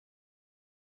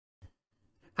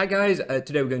Hi guys,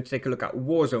 today we're going to take a look at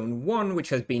Warzone 1, which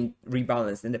has been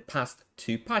rebalanced in the past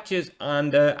two patches,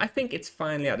 and I think it's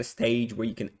finally at a stage where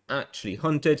you can actually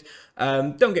hunt it.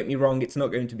 Don't get me wrong, it's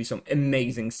not going to be some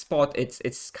amazing spot,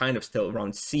 it's kind of still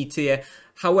around C tier.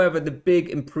 However, the big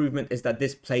improvement is that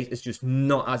this place is just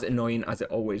not as annoying as it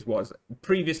always was.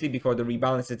 Previously, before the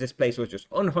rebalances, this place was just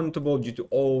unhuntable due to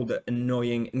all the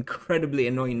annoying, incredibly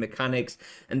annoying mechanics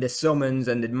and the summons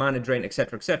and the mana drain,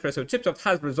 etc, etc. So Tipsoft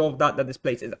has resolved that this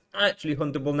place is actually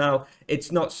huntable now.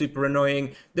 It's not super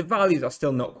annoying. The values are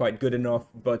still not quite good enough,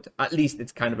 but at least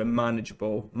it's kind of a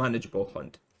manageable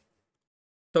hunt.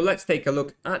 So let's take a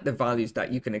look at the values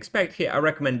that you can expect here. I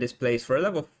recommend this place for a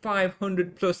level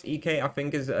 500 plus EK, I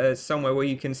think is somewhere where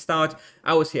you can start.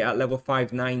 I was here at level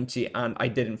 590 and I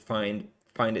didn't find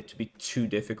it to be too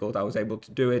difficult. I was able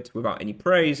to do it without any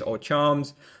praise or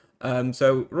charms.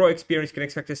 So raw experience can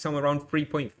expect is somewhere around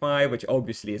 3.5, which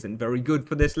obviously isn't very good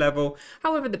for this level.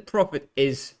 However, the profit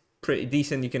is pretty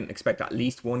decent. You can expect at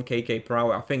least 1 KK per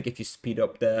hour. I think if you speed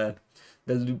up the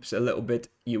loops a little bit,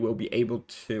 you will be able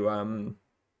to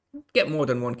get more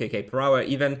than 1 KK per hour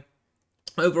even.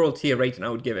 Overall tier rating, I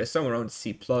would give it somewhere around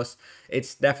C+.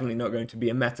 It's definitely not going to be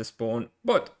a meta spawn,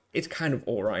 but it's kind of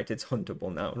alright. It's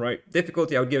huntable now, right?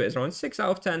 Difficulty, I would give it around 6 out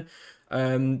of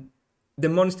 10. The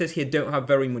monsters here don't have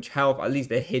very much health, at least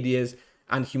they're hideous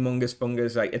and humongous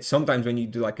fungus. Like, it's sometimes when you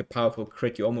do like a powerful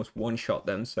crit, you almost one-shot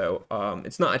them, so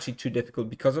it's not actually too difficult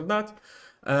because of that.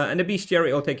 And the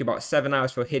bestiary will take about 7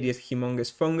 hours for hideous humongous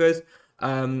fungus.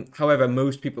 However,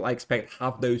 most people I expect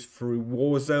have those through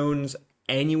war zones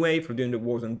anyway, for doing the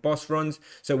Warzone boss runs.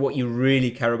 So what you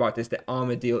really care about is the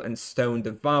Armadillo and Stone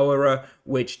Devourer,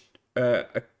 which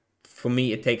for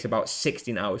me it takes about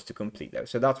 16 hours to complete those.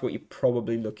 So that's what you're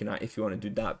probably looking at if you want to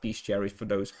do that bestiary for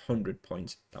those 100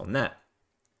 points down there.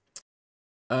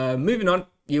 Moving on,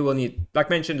 you will need, like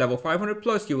mentioned, level 500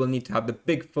 plus, you will need to have the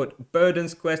Bigfoot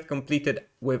Burdens quest completed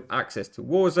with access to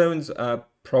war zones.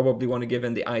 Probably want to give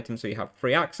in the item so you have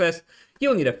free access.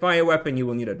 You'll need a fire weapon, you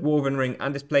will need a dwarven ring,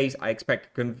 and this place I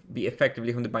expect can be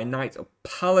effectively hunted by knights or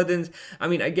paladins. I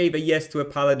mean, I gave a yes to a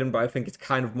paladin, but I think it's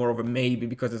kind of more of a maybe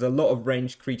because there's a lot of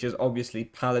ranged creatures. Obviously,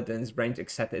 paladins, range,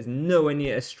 etc. is nowhere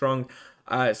near as strong.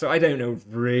 So I don't know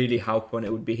really how fun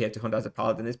it would be here to hunt as a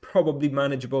paladin. It's probably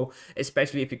manageable,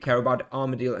 especially if you care about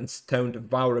Armadillo and Stone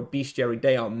Devourer bestiary.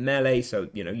 They are melee, so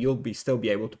you know you'll still be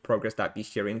able to progress that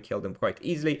bestiary and kill them quite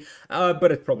easily.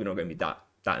 But it's probably not going to be that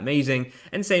amazing.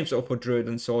 And same sort of for druid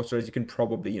and sorcerers. You can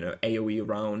probably, you know, AoE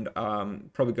around.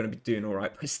 Probably going to be doing all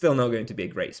right, but it's still not going to be a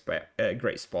great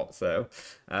spot. So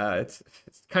it's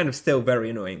kind of still very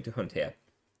annoying to hunt here.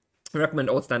 I recommend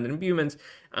all standard imbuements,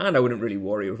 and I wouldn't really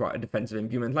worry about a defensive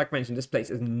imbuement. Like mentioned, this place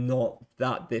is not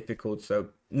that difficult, so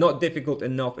not difficult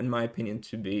enough, in my opinion,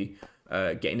 to be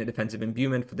getting a defensive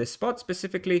imbuement for this spot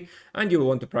specifically. And you will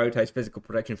want to prioritize physical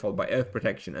protection, followed by earth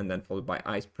protection, and then followed by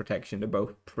ice protection. They're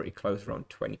both pretty close, around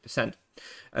 20%.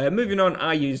 Moving on,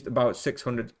 I used about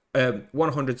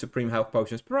 100 supreme health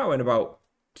potions per hour and about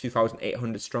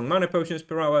 2,800 strong mana potions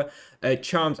per hour.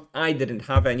 Charms, I didn't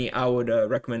have any. I would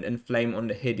recommend Inflame on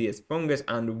the hideous fungus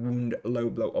and Wound, Low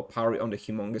Blow, or Parry on the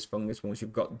humongous fungus once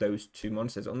you've got those two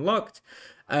monsters unlocked.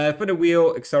 For the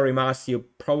wheel, Exile Mass, you're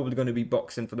probably going to be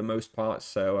boxing for the most part,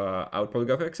 so I would probably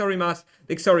go for Exile Mass.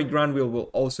 The Exile Grand Wheel will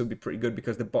also be pretty good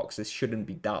because the boxes shouldn't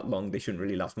be that long. They shouldn't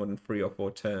really last more than 3 or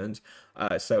 4 turns.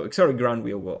 So Exile Grand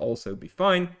Wheel will also be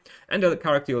fine. And the other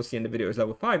character you'll see in the video is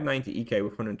level 590 EK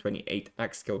with 128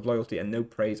 axe skill of loyalty and no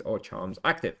praise or charms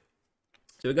active.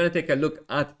 So we're going to take a look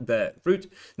at the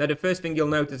route. Now, the first thing you'll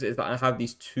notice is that I have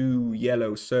these 2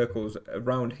 yellow circles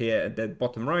around here at the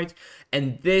bottom right.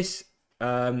 And this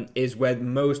is where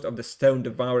most of the Stone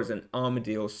Devourers and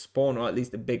Armadillos spawn, or at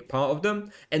least a big part of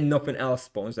them, and nothing else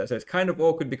spawns there. So it's kind of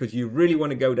awkward because you really want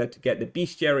to go there to get the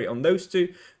bestiary on those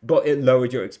 2, but it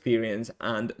lowers your experience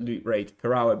and loot rate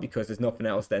per hour because there's nothing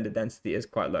else there and the density is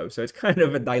quite low. So it's kind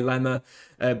of a dilemma,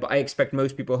 but I expect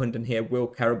most people hunting here will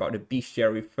care about the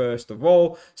bestiary first of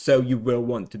all, so you will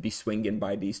want to be swinging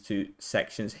by these 2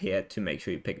 sections here to make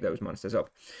sure you pick those monsters up.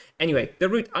 Anyway, the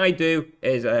route I do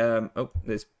is, oh,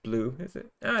 there's blue, is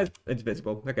it? It's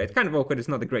visible. Okay, it's kind of awkward. It's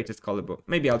not the greatest color, but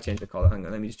maybe I'll change the color. Hang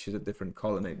on, let me just choose a different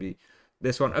color, maybe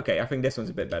this one. Okay, I think this one's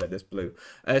a bit better, this blue.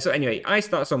 So anyway, I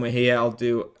start somewhere here. I'll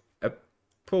do a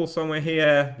pull somewhere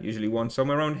here, usually one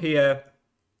somewhere around here,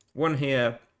 one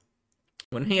here,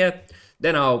 one here.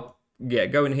 Then I'll,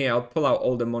 go in here. I'll pull out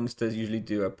all the monsters, usually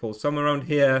do a pull somewhere around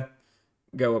here,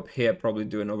 go up here, probably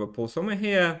do another pull somewhere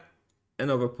here,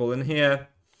 another pull in here,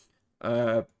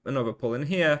 another pull in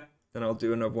here, Then I'll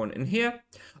do another one in here.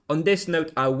 On this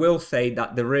note, I will say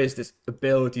that there is this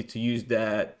ability to use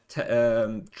the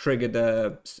trigger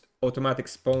the automatic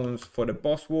spawns for the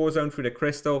boss Warzone through the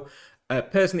crystal.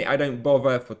 Personally, I don't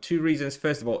bother for two reasons.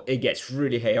 First of all, it gets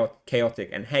really chaotic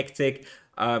and hectic.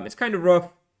 It's kind of rough.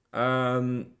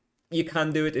 You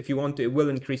can do it if you want to. It will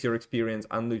increase your experience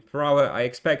and loot per hour, I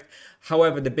expect.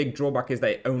 However, the big drawback is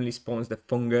that it only spawns the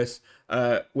fungus,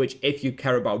 which if you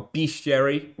care about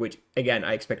bestiary, which again,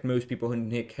 I expect most people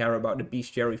who care about the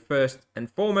bestiary first and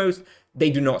foremost, they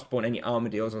do not spawn any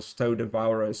armadillos or stone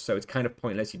devourers, so it's kind of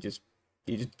pointless. You're just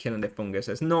killing the fungus.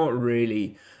 It's not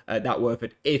really that worth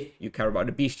it if you care about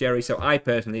the bestiary, so I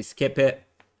personally skip it.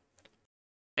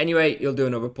 Anyway, you'll do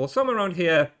another pull somewhere around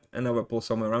here, another pull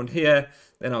somewhere around here,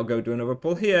 then I'll go do another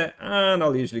pull here, and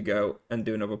I'll usually go and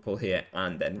do another pull here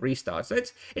and then restart. So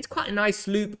it's quite a nice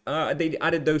loop. They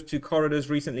added those two corridors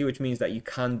recently, which means that you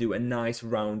can do a nice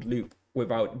round loop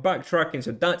without backtracking,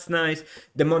 so that's nice.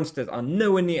 The monsters are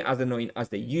nowhere near as annoying as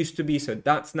they used to be, so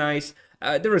that's nice.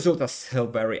 The results are still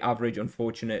very average,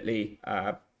 unfortunately,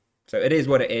 so it is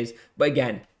what it is. But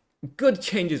again, good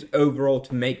changes overall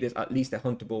to make this at least a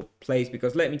huntable place,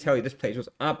 because let me tell you, this place was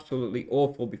absolutely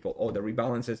awful before all the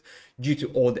rebalances due to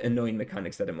all the annoying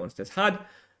mechanics that the monsters had,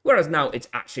 whereas now it's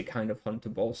actually kind of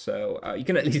huntable, so you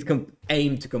can at least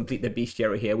aim to complete the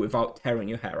bestiary here without tearing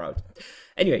your hair out.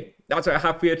 Anyway, that's what I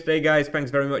have for you today, guys. Thanks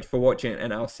very much for watching,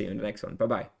 and I'll see you in the next one. Bye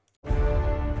bye.